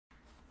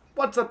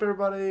What's up,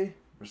 everybody?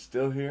 We're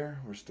still here.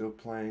 We're still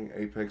playing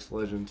Apex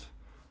Legends.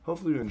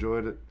 Hopefully you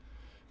enjoyed it.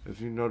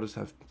 If you noticed,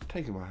 I've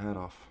taken my hat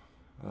off.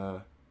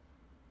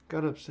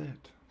 Got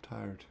upset.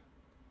 Tired.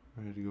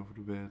 Ready to go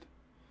to bed.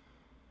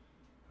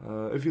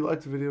 If you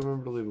liked the video,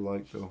 remember to leave a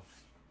like, though.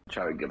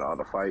 Try to get all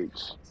the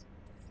fights.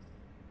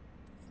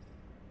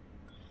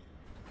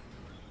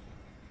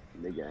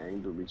 Nigga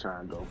Angel be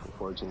trying to go for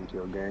 14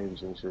 kill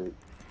games and shit.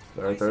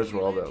 Right there's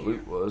where all that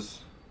loot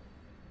was.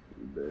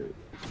 But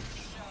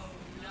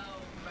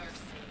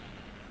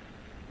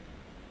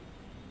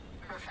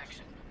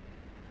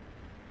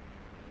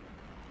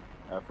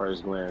at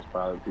first glance,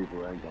 probably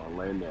people ain't gonna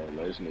land there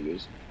unless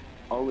niggas.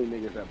 Only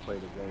niggas that play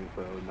the game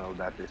for know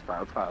that this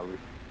style probably.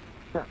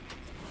 God,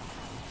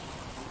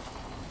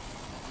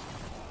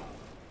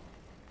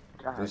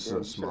 This is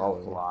a smaller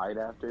one. Slide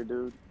after,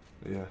 dude.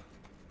 Yeah.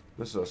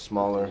 This is a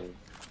smaller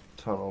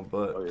tunnel,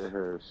 but Oh, yeah,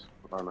 hers.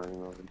 I don't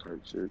even know type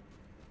shit.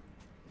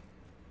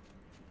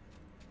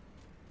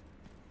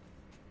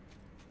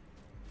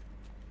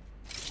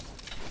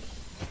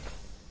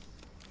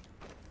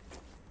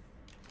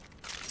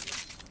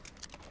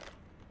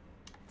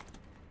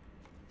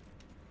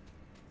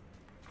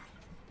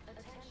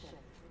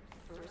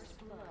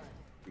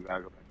 You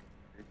gotta go back.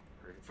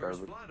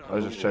 I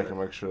was just checking,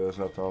 make sure there's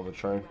nothing on the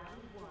train.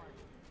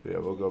 Yeah,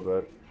 we'll go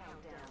back.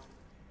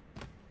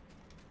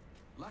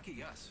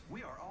 Lucky us,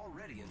 we are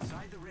already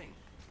inside the ring.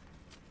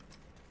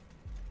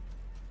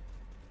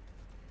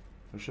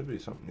 There should be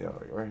something, yeah,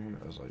 like right here.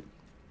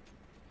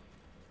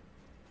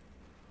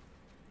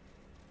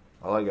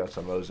 I got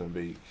some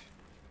Mozambique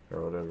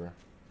or whatever.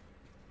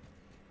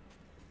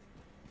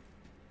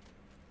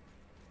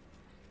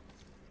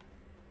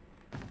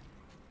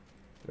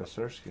 Yes,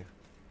 Sirski.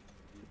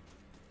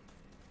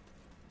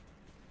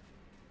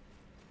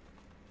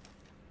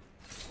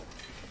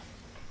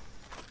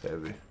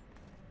 Heavy.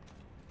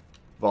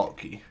 Vault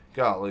key.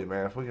 Golly,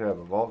 man, if we could have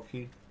a vault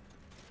key.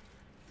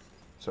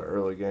 It's an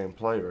early game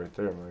play right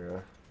there, my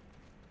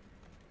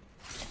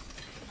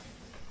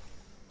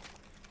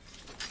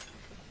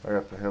guy. I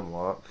got the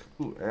hemlock.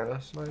 Ooh, and a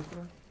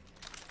sniper.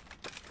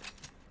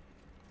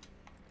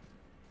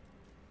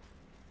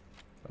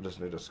 I just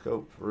need a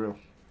scope, for real.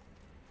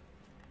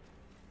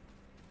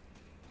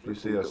 You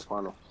see us?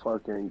 Find a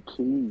fucking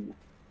key.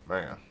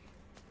 Man.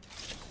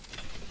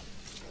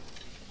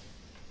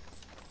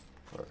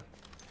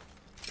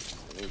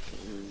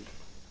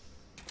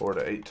 4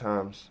 to 8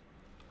 times.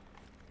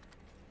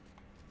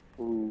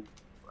 Ooh,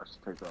 I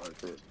should take that like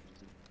this.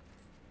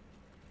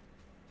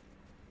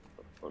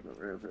 Fucking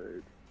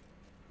rampage.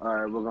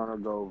 Alright, we're gonna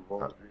go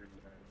vault.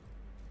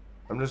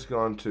 I'm just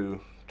going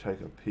to take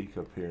a peek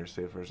up here and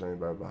see if there's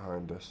anybody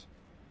behind us.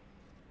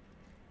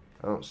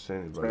 I don't see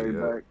anybody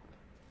yet. Back.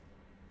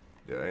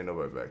 Yeah, ain't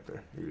nobody back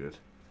there. You're good.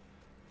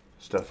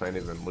 Stuff ain't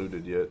even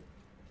looted yet.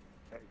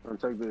 I'll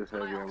take this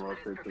heavy ammo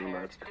pick to the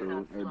left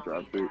too and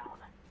drop it.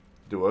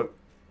 Do what?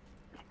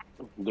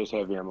 This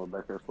heavy ammo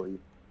back there for you.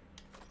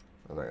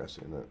 I think I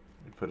seen that.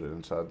 You put it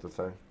inside the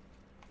thing?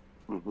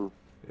 Mm-hmm.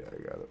 Yeah, I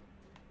got it.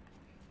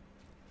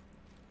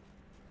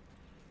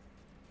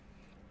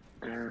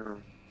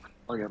 Damn.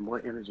 Oh yeah,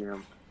 more energy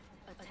ammo.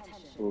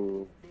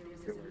 Ooh.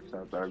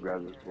 So I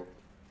grab this one.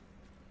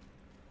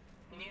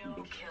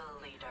 New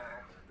kill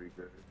leader. Pretty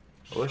good.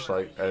 I wish,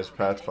 like, as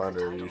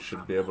Pathfinder, you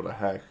should be able to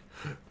hack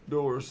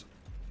doors.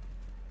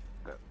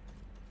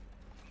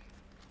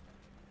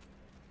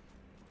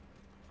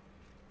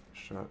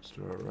 Shots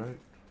to our right.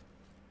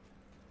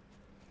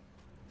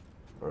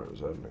 Or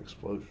is that an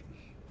explosion?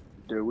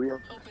 Do we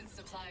have Open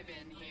supply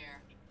bin here.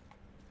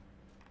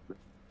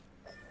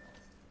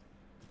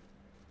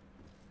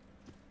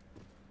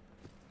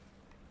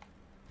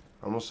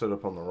 I'm gonna sit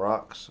up on the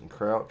rocks and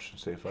crouch and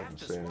see if I can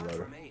see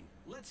anybody.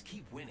 Let's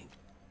keep winning.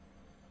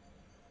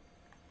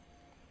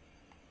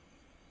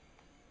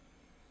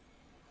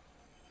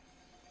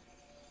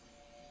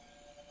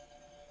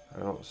 I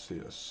don't see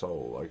a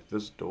soul. Like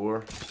this door.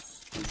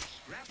 Oops.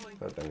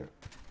 God dang it.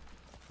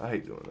 I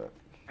hate doing that.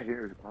 I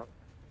hear it? I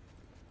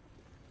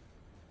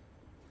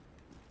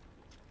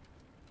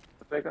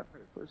think I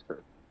heard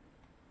footsteps.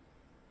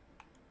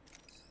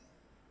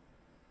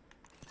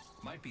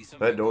 Might be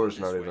That door's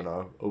not even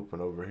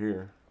open over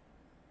here.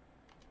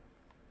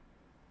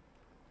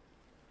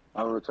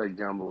 I'm gonna take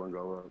gamble and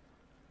go up.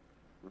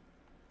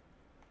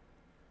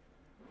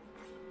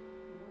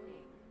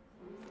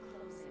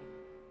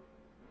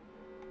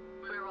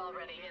 We're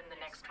already in the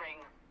next ring.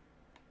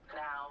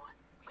 Now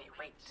we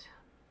wait.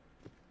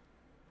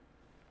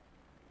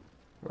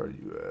 Where are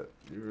you at?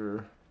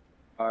 You're...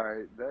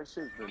 Alright, that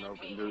shit's been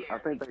open, dude. I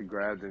think they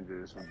grabbed and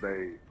just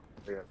they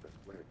have to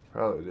quit.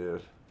 Probably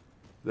did.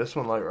 This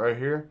one, like right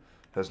here,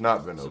 has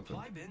not been opened.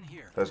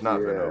 Has not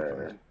been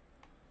opened.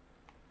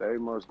 They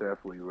most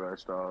definitely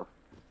rushed off.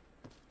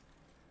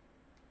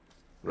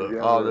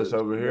 Look, all this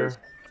over here,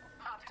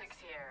 Optics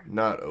here.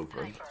 not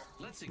open.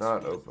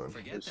 Not open.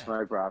 There's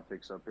sniper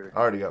optics up here. I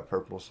already got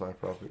purple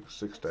sniper optics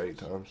 6 to 8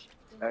 times.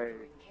 Hey.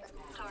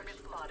 Target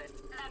spotted.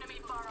 Enemy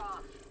far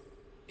off.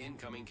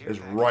 Incoming care It's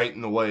package. right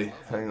in the way.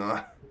 Hang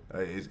on.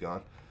 Hey, he's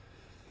gone.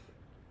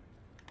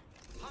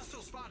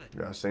 spotted.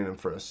 Yeah, I seen him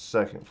for a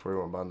second before he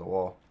went behind the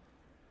wall.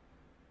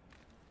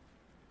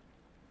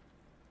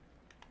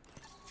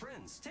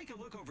 Friends, take a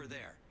look over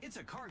there. It's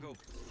a cargo.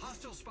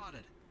 Hostile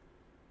spotted.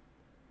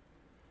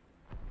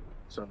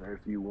 So if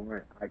you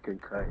want, I can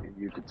cut and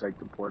you can take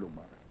the portal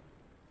mine.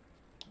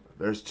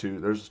 There's two.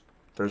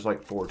 There's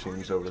like 4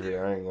 teams over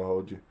here. I ain't gonna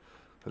hold you.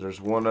 Cause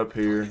there's one up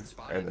here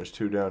and there's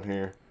 2 down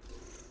here.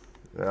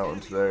 That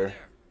one's there.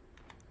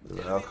 The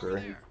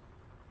Valkyrie.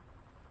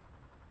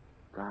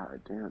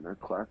 God damn, they're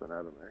clapping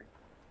at him, man.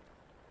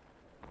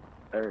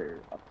 Hey,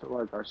 I feel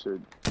like I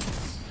should.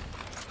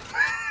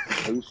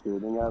 Are you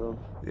shooting at him?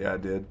 Yeah, I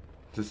did.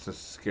 Just to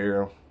scare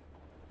them.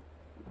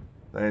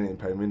 They ain't even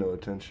pay me no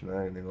attention.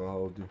 I ain't even gonna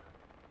hold you.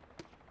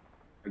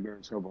 I get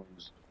in trouble. I'm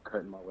just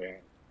cutting my way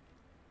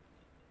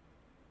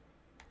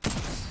out.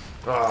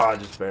 Oh, I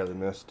just barely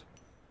missed.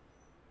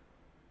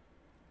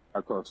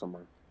 I caught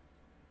someone.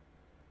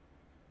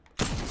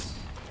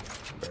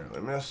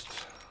 Barely missed.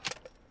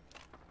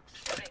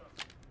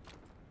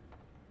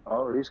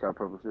 Oh, he's got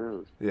purple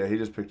shoes. Yeah, he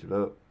just picked it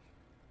up.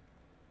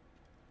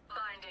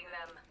 Finding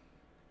them.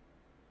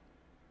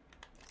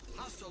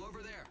 Hostile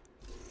over there.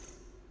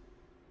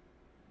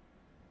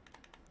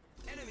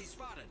 Enemy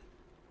spotted.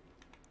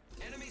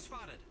 Enemy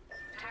spotted.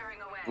 Tearing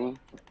away.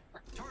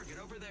 Target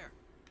over there.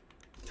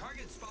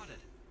 Target spotted.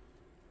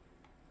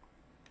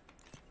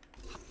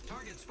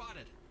 Target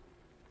spotted.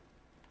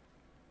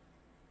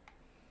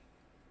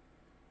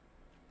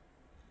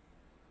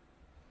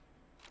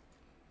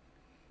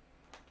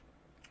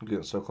 I'm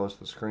getting so close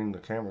to the screen, the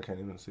camera can't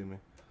even see me.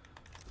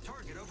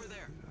 Target over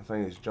there. I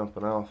think he's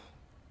jumping off.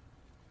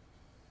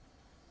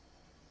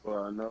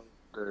 Well, I know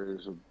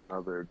there's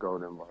another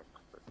golden mark.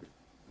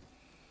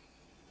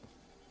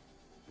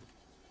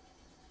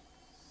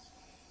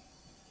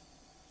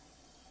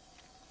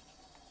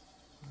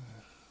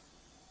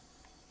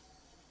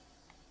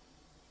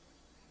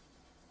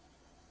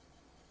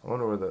 I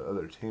wonder where the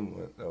other team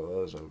went that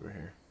was over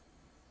here.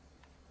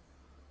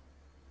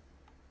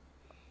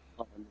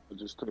 I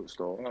just took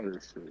stole all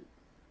this shit.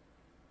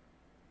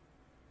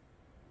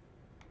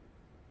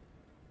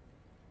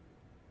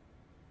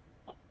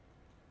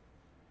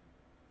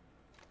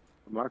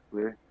 Am I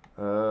clear?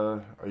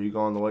 Are you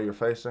going the way you're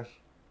facing?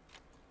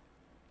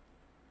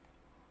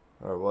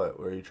 Or what?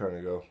 Where are you trying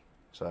to go?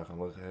 So I can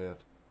look ahead.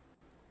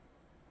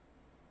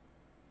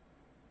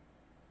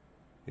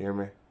 You hear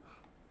me?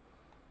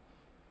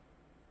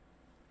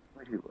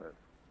 Where you at?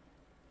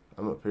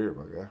 I'm up here,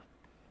 my guy.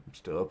 I'm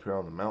still up here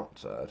on the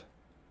mountainside.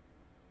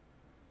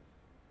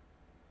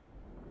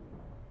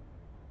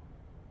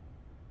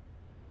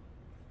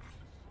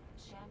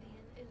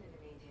 Champion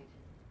eliminated.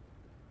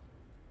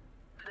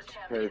 The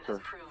Okay, champion so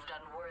has proved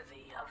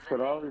unworthy of the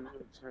but I name. always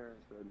get a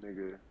chance that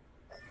nigga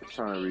is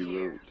trying to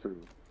reload too.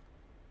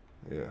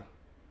 Yeah.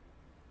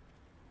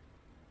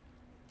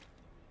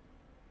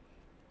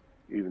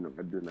 Even if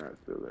I did not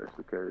feel that's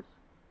the case.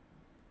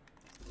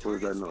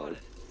 Where's that noise?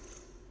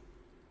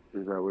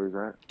 Is that where's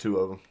that? 2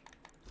 of them.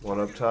 One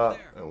up top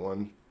and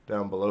one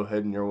down below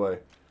heading your way.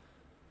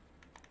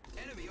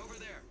 Enemy over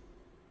there.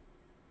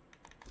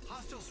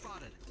 Hostile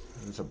spotted.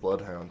 It's a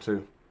bloodhound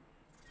too.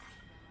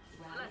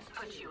 Let's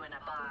put you in a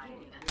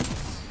bind.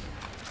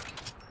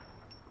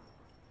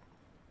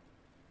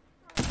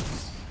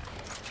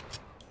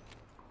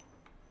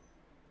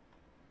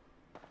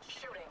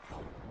 Shooting.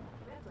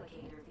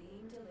 Replicator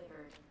being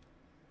delivered.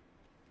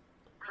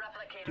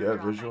 Replicator Do you have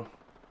dropping. visual?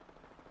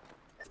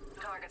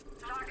 Target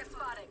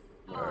spotting.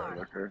 Alright,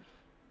 okay.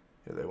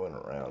 Yeah, they went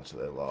around, so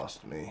they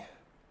lost me.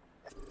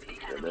 The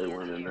Yeah, enemy they is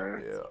went in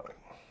here. there. Yeah.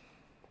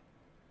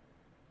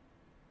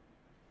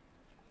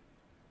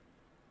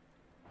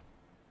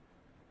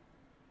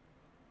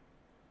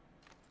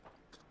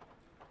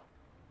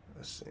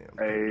 Let's see him.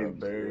 Hey, Up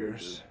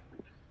bears.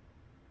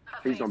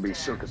 He's gonna be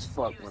shook as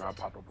fuck when I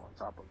pop up on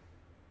top of him.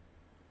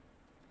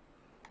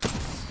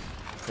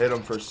 Hit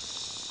him for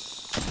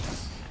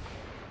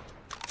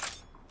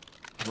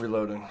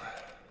reloading.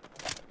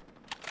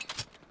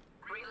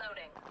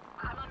 Reloading.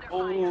 I'm under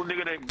Oh, fire.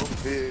 nigga, they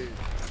both big.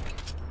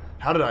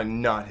 How did I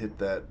not hit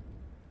that?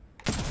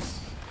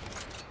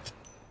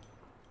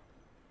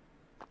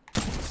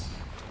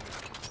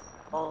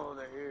 Oh,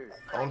 they're here.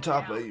 On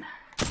top of you.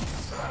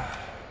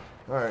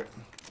 Alright.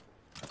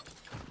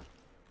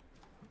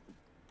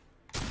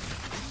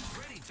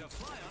 Ready to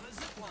fly on a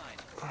zip line.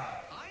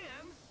 I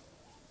am.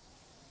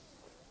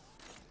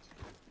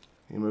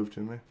 You move to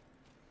me.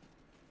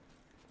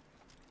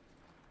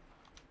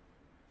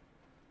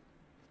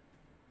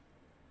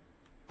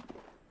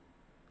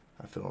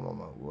 I feel him on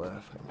my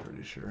left, I'm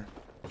pretty sure.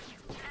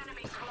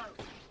 Enemy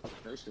close.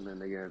 They should have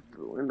nigga at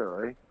the window,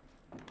 eh?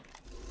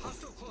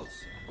 Hostile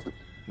close.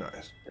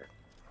 Nice.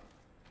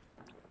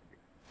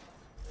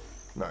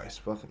 Nice,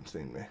 fucking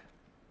seen me.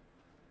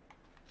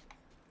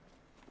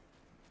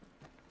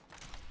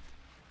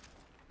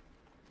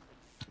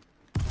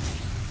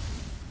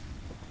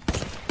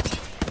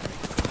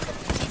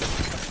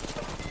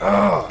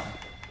 Ah!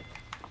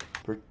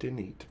 Pretty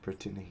neat,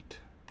 pretty neat.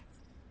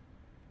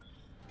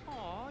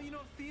 Aw, you're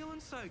not feeling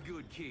so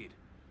good, kid.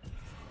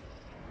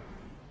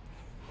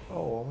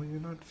 Oh, you're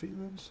not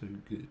feeling so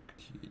good,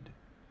 kid.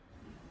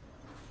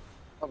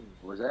 Oh,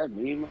 was that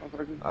me,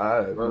 motherfucker? I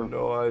have Bro,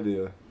 no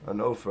idea. I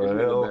know for this a nigga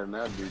hell. better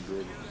not be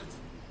good.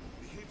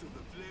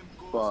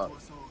 Fuck.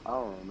 I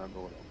don't remember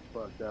what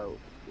I fucked out.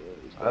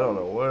 I don't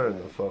know where in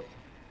the fuck.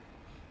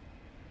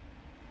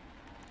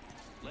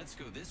 Let's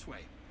go this way.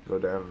 Go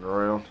down and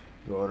around.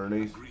 Go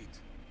underneath. Agreed.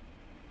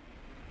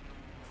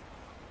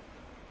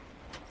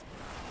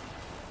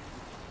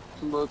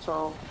 Some little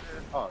tunnel.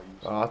 Oh,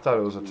 you I thought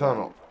it was a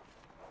tunnel.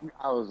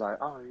 I was like,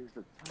 oh, he's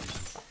the.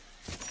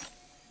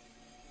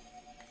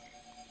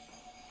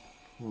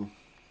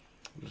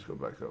 Just go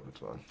back up. It's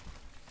fine.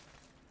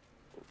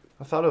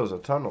 I thought it was a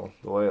tunnel.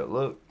 The way it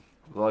looked,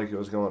 like it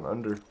was going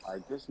under.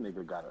 Like, this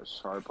nigga got a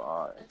sharp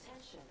eye.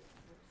 Attention.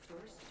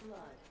 First blood.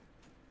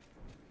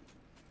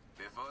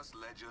 The first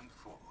legend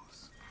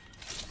falls.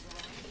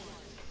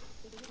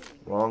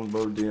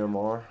 Longbow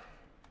DMR.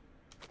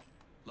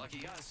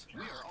 Lucky us,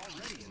 we are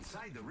already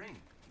inside the ring.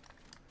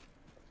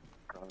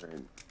 I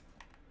mean,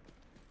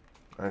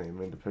 I didn't even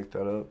mean to pick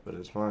that up, but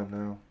it's mine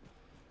now.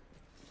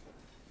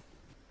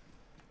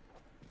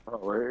 oh,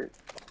 wait.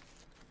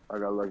 I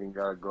got lucky and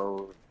got a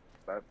gold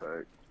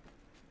backpack.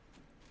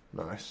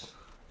 Nice.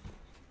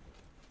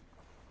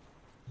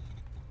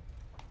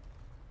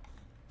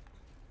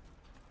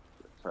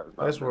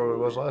 That's where we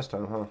was last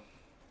time, huh?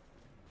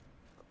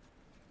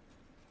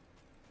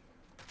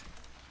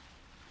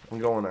 I'm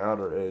going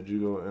outer edge. You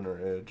go inner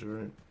edge,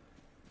 right?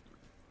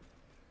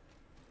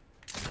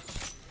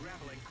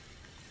 Grappling.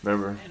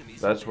 Remember,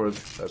 that's where.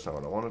 That's not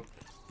what I wanted.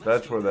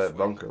 That's where that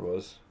bunker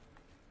was.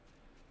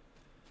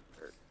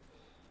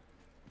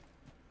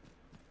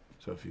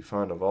 So if you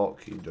find a vault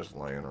key just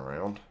laying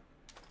around,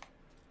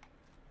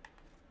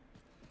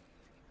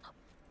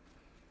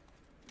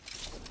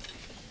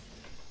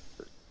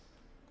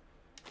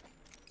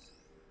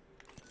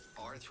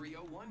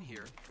 R301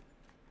 here.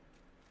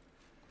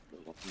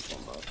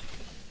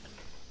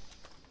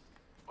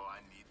 Oh, I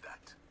need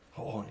that.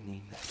 oh, I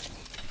need that.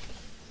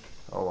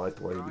 I don't like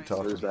the way you be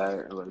talking. Where's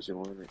that? Unless you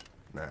want it.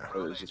 Nah,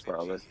 Oh, this is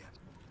probably.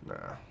 nah.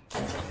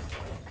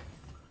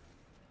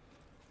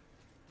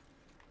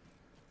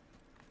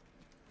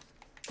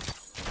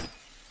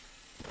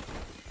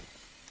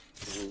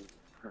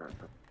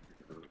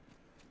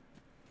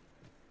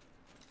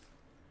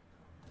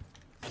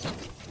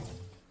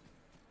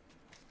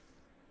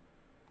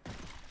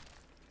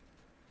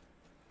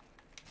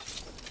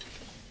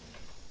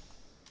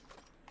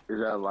 Is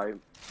that light?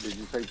 Did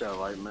you take that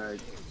light mag?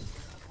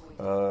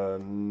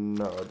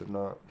 No, I did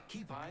not.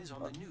 Keep eyes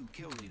on the new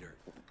kill leader.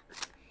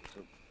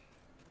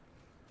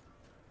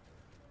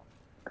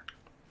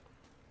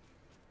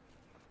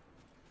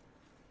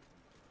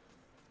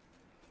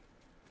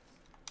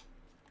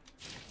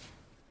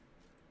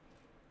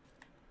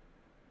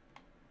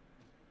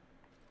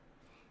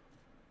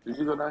 Did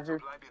you go down here?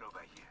 Supply bin over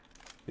here.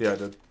 Yeah, I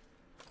did.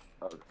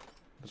 Oh,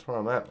 That's where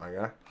I'm at, my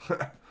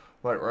guy.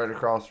 Like right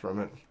across from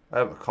it. I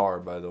have a car,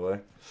 by the way.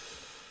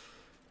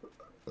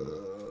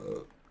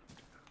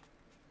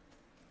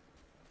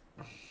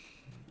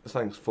 This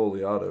thing's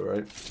fully auto,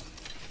 right?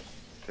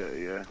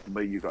 yeah.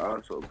 But you can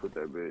also put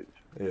that bitch.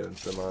 Yeah, in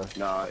semi.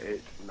 Nah, you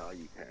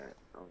can't.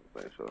 I don't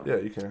think so. Yeah,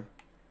 you can.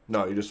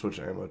 No, you just switch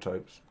ammo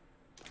types.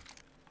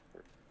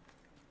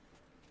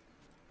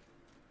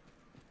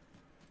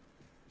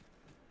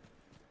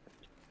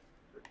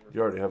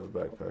 You already have a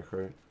backpack,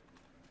 right?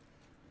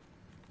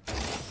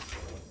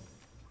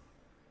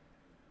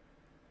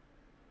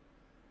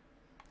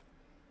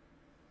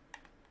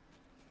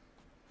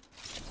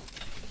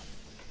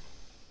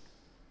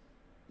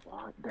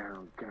 Lock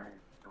down game.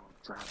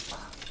 Don't drop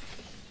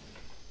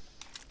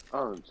by.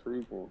 I'm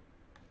tweaking.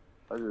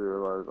 I just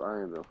realized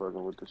I ain't been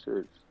fucking with the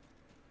shits.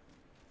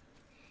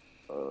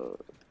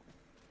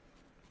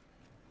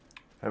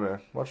 Hey man,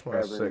 watch my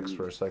Having- 6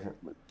 for a second.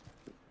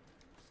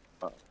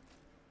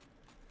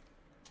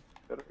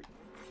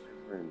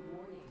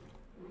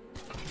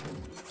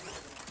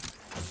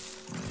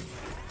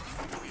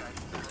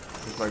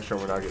 Just make sure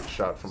we're not getting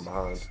shot from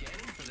behind. Scanning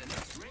for the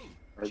next ring.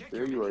 Right Check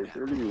there, your you right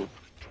minimap.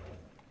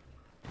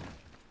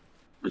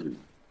 there, you.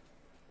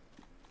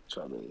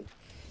 Try to.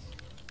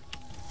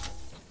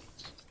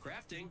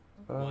 Crafting.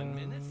 1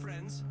 minute,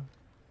 friends.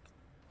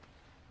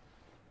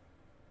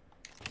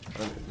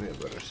 I need me a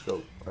better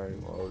scope. I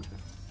ain't gonna hold you.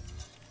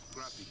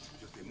 Copy.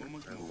 Just a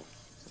moment more.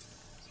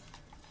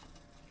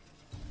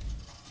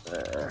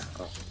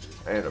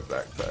 And a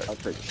backpack.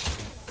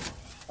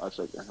 I'll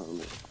take the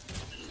helmet.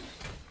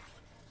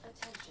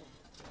 Attention.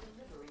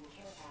 Delivering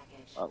care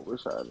package. I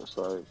wish I had a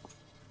sight.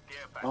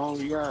 Care package. Oh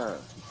yeah.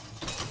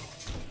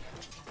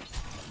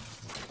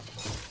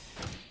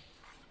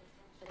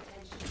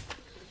 Attention.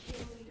 The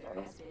kill leader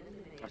has been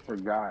I eliminated.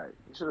 forgot.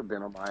 You should have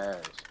been on my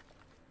ass.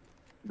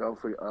 Don't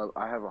forget.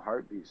 I have a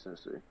heartbeat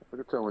sensor. I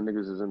can tell when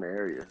niggas is in the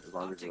area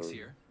Optics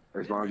here.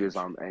 as long as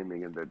I'm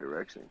aiming in their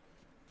direction.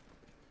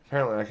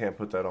 Apparently I can't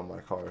put that on my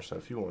car, so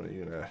if you want it,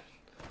 you can.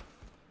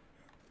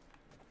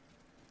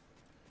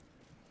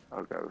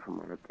 I'll grab it from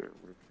right there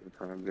with the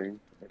time being.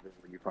 And then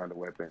when you find a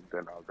weapon,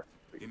 then I'll grab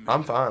it.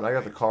 I'm fine. I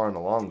got the car and the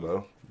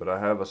longbow, but I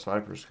have a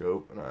sniper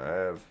scope and I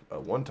have a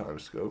one-time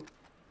scope.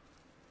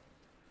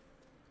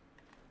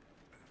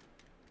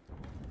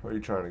 Where are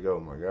you trying to go,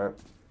 my guy?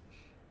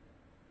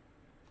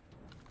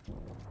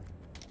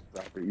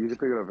 You can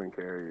pick it up and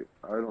carry it.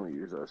 I don't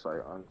use that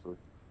site, honestly.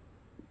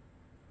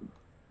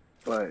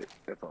 But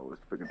if I was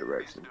to pick a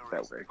direction,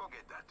 that way.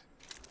 Forget that.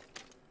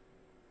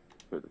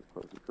 Because it's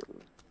closer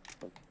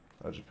to it.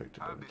 I just picked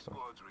it How up. these So.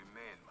 squads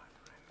remain, my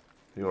friend.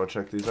 You want to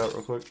check these out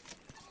real quick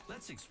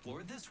Let's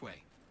explore this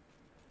way.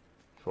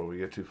 before we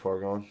get too far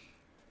gone?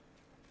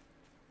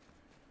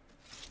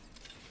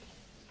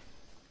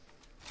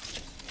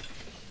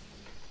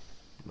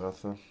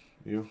 Nothing.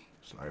 You?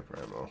 Sniper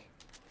ammo.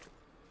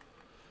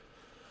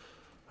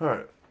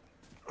 Alright.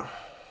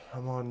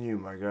 I'm on you,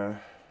 my guy.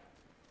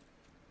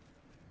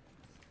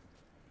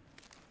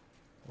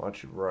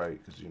 Watch your right,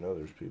 because you know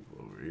there's people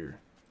over here.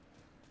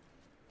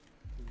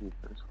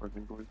 That's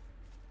fucking good.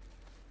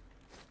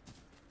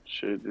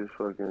 Shit just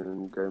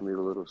fucking gave me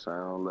the little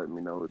sound, let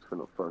me know it's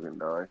finna fucking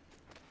die.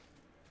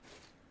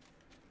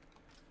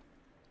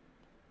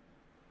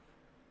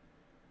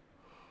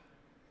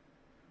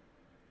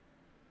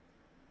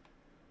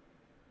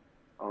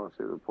 I don't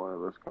see the point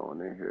of us going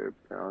in here,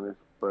 to be honest.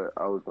 But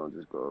I was gonna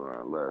just go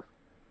around left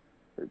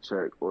and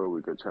check, or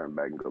we could turn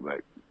back and go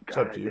back. It's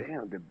up to you.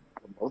 Damn, did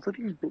both of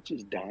these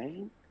bitches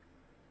dying?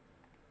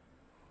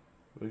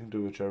 We can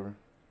do whichever.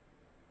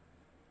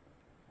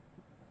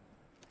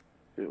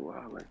 Shit,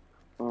 wow, like,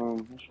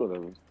 it's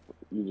whatever.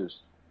 You just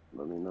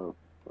let me know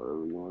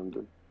whatever you want to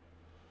do.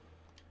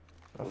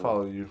 I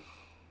follow you.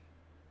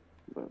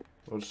 But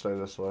We'll just stay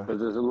this way. there's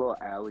a little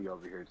alley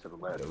over here to the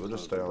left. Yeah, we'll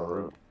just stay on the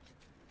road.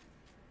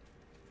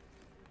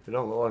 It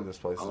don't look like this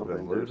place I has don't been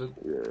think looted,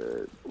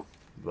 there's- Yeah,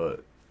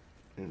 but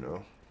you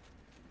know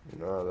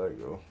how that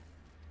go.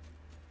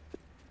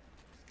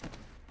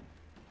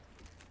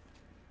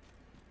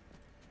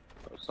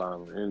 a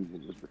silent enemy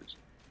in this bitch.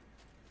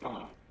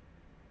 Oh,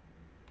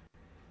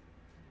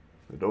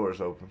 The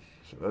door's open,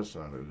 so that's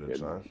not a good yeah,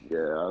 sign. yeah,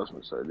 I was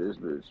gonna say this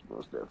bitch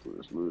most definitely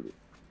was looted.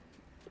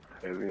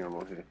 Heavy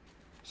ammo here.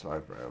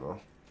 Sniper ammo.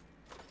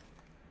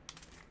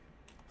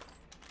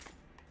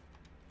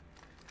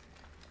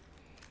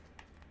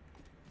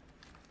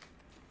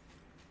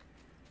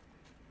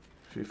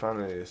 If you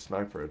find any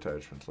sniper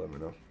attachments, let me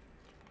know.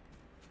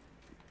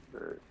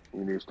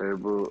 You need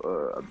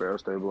a barrel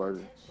stabilizer.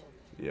 Attention.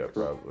 Yeah,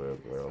 probably a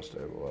barrel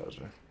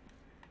stabilizer.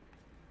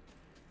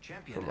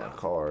 Champion For my out.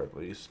 car, at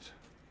least.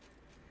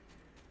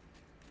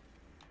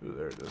 Ooh,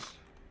 there it is.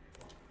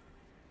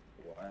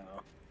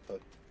 Wow.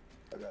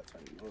 I got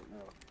time to look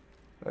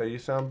now. Hey, you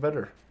sound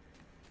better.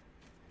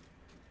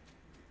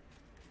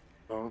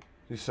 Huh?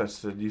 You said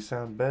you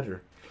sound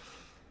better.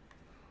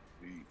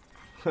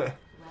 Round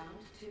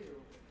 2.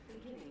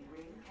 Beginning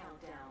ring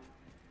countdown.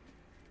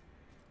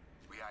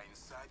 We are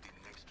inside the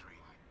next ring.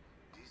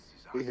 This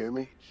is You hear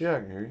me? Yeah, I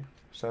can hear you.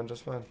 Sound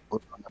just fine.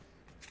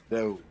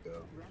 There we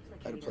go.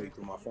 I had to play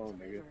through my phone,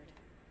 nigga.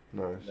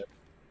 Nice.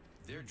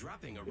 They're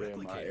dropping a Yeah,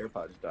 my replicator.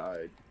 AirPods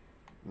died.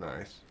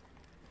 Nice.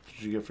 What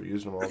did you get for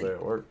using them all day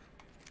at work?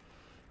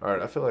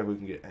 Alright, I feel like we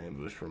can get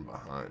ambushed from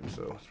behind,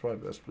 so it's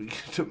probably best we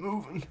get to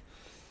moving.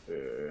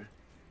 Yeah.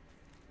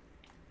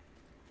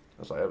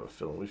 Cause I have a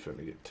feeling we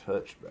finna get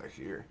touched back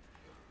here.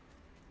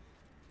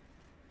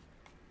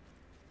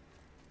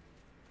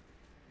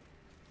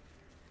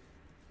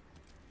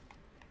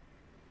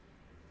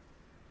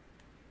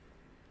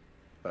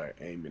 Like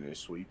aiming and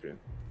sweeping.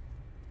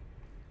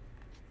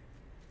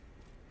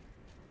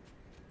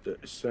 The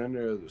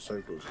center of the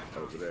circle is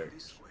over there.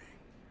 this way.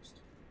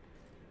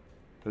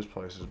 This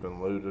place has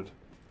been looted.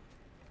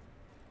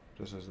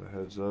 Just as a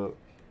heads up.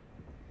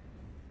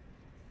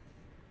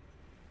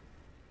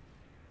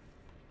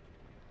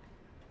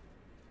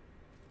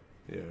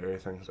 Yeah,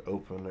 everything's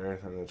open.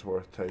 Everything that's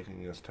worth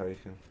taking is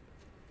taken.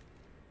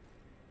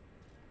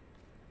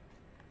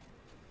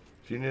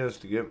 If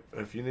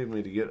you need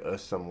me to get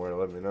us somewhere,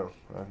 let me know.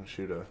 I can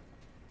shoot a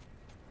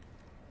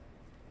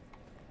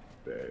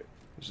But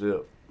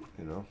zip,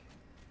 you know.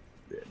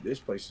 yeah, this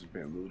place has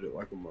been looted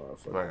like a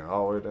motherfucker. Man,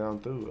 all the way down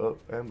through, up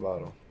and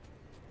bottom.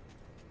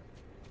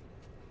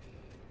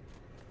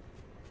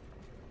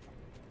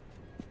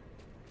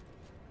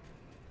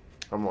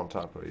 I'm on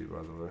top of you,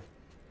 by the way.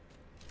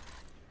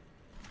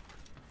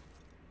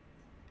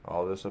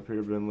 All this up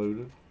here been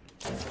looted.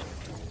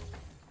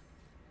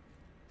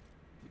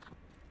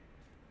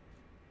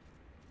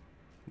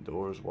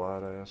 Doors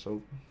wide ass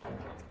open.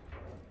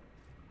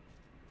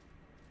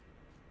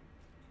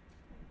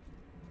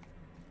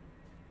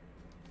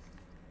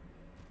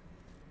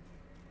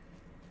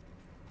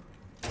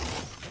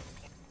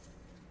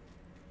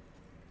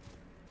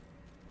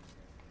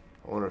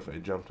 I wonder if they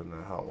jumped in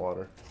that hot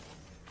water.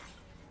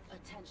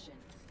 Attention.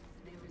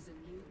 There is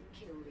a new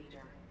kill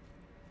leader.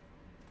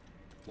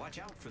 Watch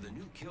out for the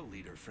new kill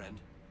leader, friend.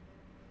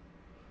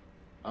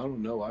 I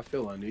don't know. I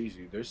feel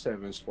uneasy. There's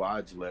 7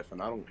 squads left,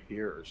 and I don't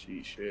hear or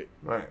see shit.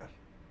 Man,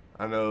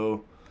 I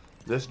know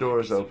This door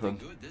is Something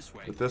open, good this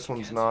way. but this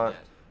one's Cancel not,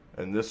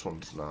 that. and this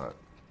one's not.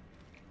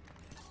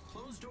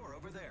 Closed door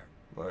over there.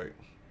 Like,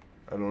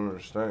 I don't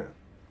understand.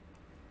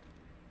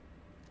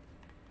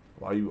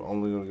 Why are you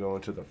only gonna go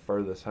into the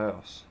furthest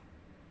house?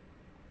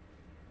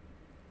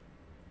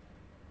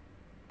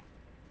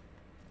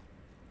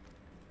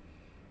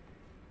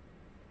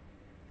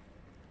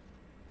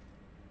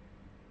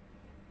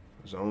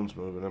 Zone's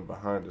moving in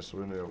behind us, so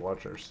we need to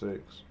watch our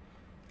six.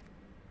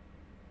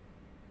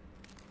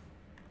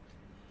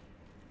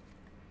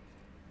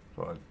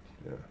 But,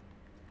 yeah.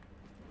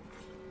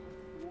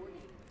 Warning.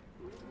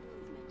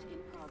 Movement in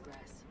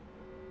progress.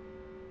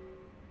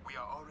 We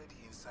are already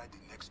inside the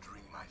next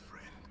ring, my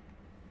friend.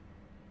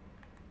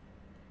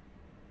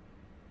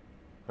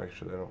 Make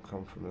sure they don't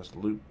come from this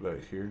loop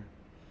back here.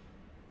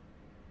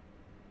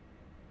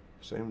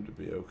 Seem to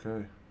be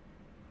okay.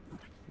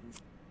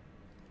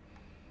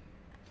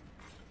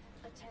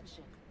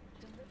 Attention.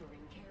 Delivering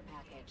care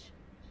package.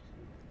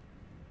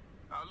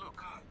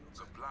 Look,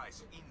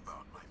 supplies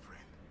inbound, my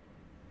friend.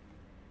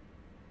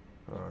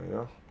 Oh,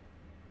 yeah?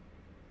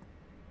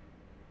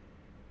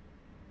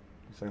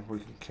 You think we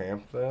can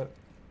camp that?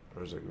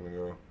 Or is it gonna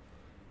go...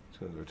 It's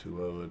gonna go too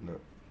low, isn't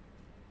it?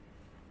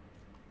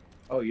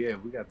 Oh yeah,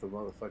 we got the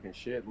motherfucking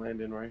shit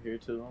landing right here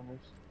too on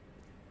this.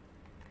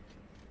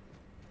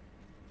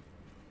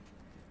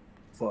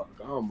 Fuck,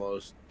 I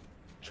almost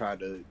tried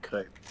to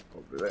cut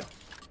over there.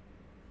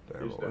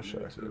 Damn, Here's I wish that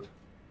I man, could. too.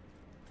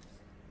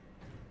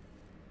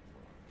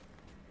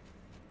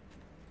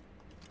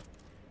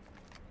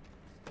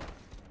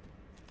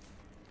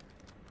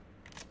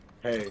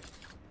 Hey,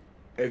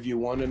 if you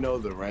want to know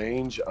the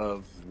range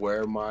of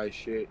where my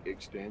shit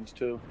extends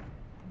to,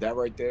 that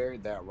right there,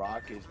 that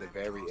rock is the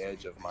very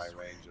edge of my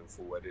range of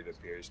for what it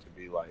appears to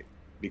be like.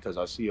 Because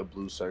I see a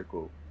blue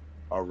circle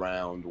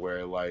around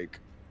where like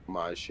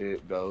my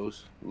shit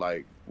goes,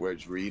 like where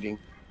it's reading,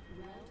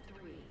 Round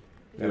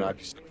 3. and I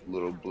can see a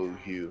little blue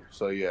hue.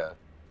 So yeah,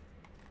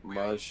 We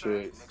are my inside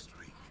shit the next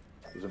ring.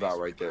 is about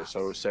right there.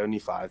 So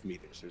 75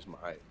 meters is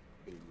my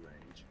in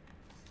range,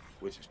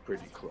 which is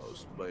pretty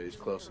close, but it's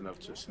close enough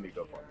to sneak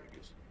up on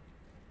niggas.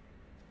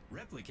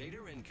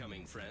 Replicator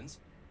incoming, friends.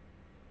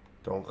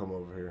 Don't come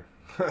over here.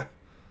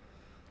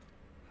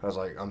 I was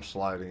like, I'm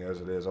sliding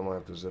as it is. I'm gonna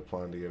have to zip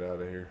line to get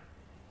out of here.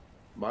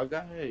 My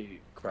guy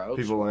crouched.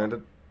 People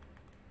landed.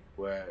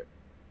 Where?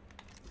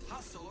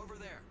 Hostile over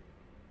there.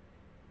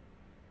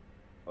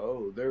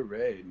 Oh, they're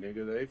red,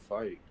 nigga. They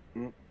fight.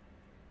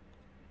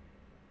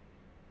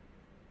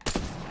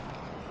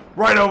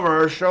 Right over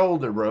her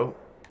shoulder, bro.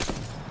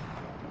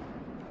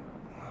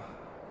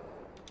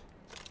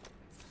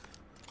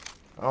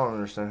 I don't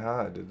understand how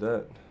I did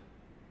that.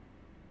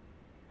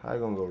 How you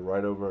gonna go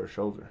right over her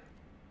shoulder?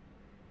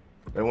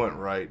 They went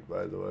right,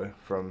 by the way,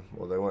 from,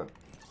 well, they went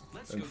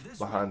Let's go this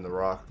way. behind the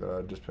rock that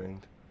I just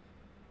pinged.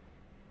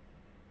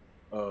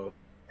 Oh,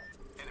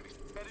 Enemy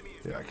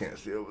Yeah, I can't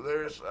see over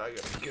there, so I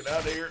gotta get out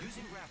of here.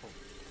 Using grapple.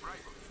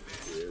 rifle.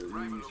 yeah, There.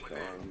 Rifle he's over there.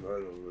 gone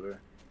right over there.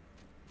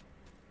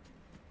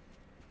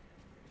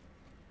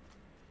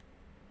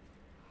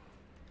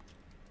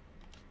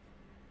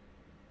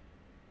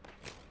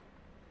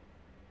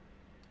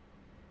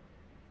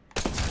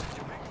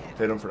 Direct hit.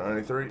 Hit him for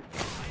 93. I am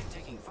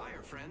taking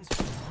fire, friends.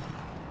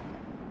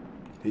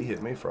 He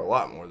hit me for a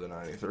lot more than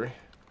 93.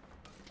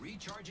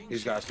 Recharging.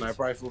 He's got a shields.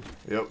 sniper rifle.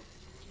 Yep.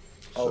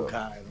 Oh So,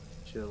 god, I'm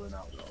chilling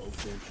out in the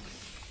open.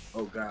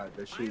 Oh god,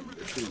 they're shooting,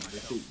 they're shooting,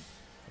 they're shooting.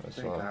 That's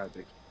Thank fine. god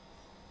they.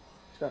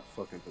 He's got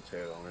fucking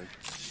potato on it.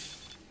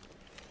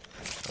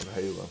 I'm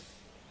Halo.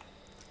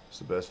 It's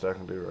the best I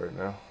can do right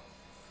now.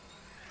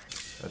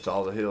 That's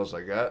all the heals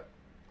I got.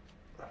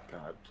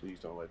 God, please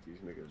don't let these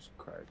niggas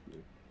crack me.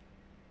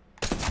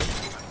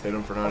 Hit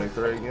him for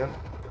 93 again.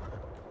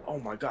 Oh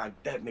my god,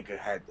 that nigga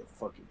had the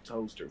fucking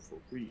toaster for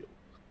real.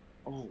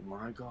 Oh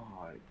my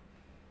god.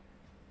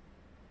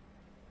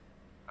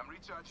 I'm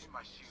recharging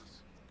my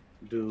shields.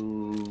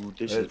 Dude,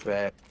 this Hey. is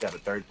bad. Got a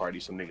third party,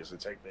 some niggas to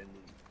take that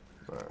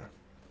loot. Alright.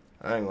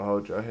 I ain't gonna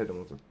hold you. I hit him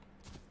with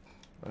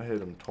a. I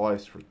hit him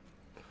twice for.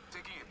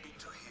 Taking a peek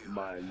to heal.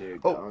 My nigga,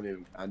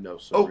 Oh. I know Oh,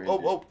 surrender.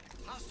 oh,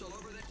 Hostile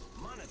over there.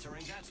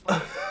 Monitoring that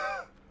spot.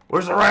 oh!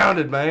 We're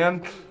surrounded,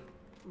 man.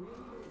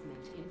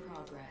 Movement in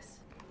progress.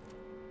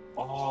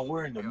 Oh,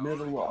 we're in the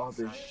middle of all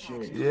this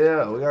shit.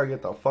 Yeah, we gotta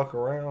get the fuck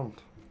around.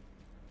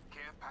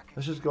 Care package.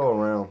 Let's just go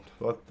around.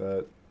 Fuck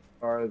that.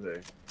 Are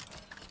they?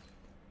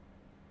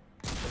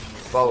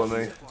 Follow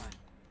me.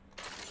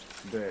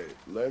 Babe,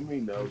 let me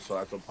know so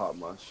I can pop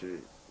my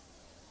shit.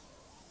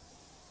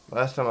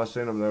 Last time I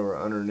seen them, they were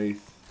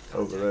underneath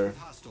over Contact there. with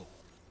hostile.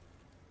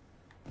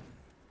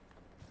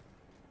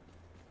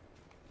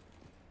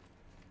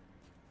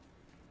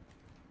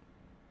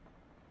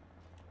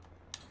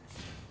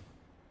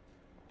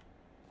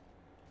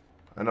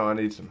 I know I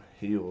need some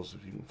heals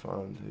if you can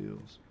find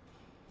heals.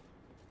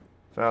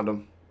 Found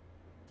them.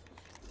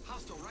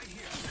 Hostile right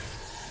here.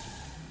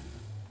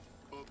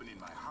 Opening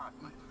my heart,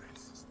 my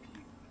friends.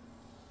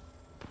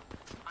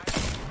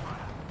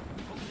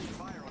 Opening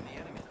fire on the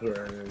enemy.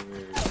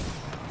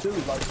 Right.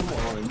 Dude, like, come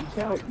on. You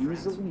see how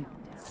easily,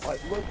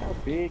 like, look how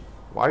big.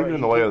 Why are you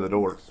in the way of the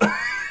door?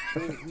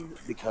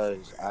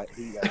 Because that's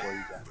where you got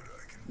it.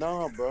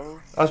 No, bro.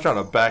 I was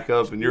trying to back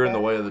up, and you're in the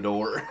way of the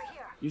door.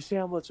 You see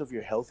how much of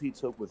your health he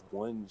took with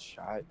one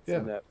shot? Yeah,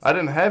 From that? I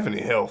didn't have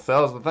any health. That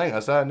was the thing. I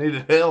said I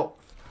needed help.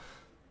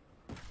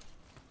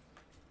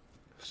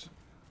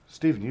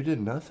 Steven, you did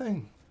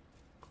nothing.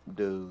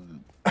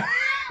 Dude.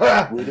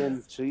 We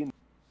didn't see.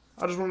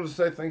 I just wanted to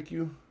say thank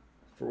you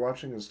for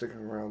watching and sticking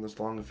around this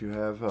long. If you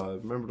have,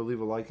 remember to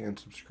leave a like and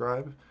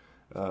subscribe.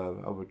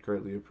 I would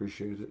greatly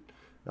appreciate it.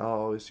 I'll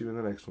always see you in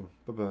the next one.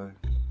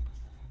 Bye-bye.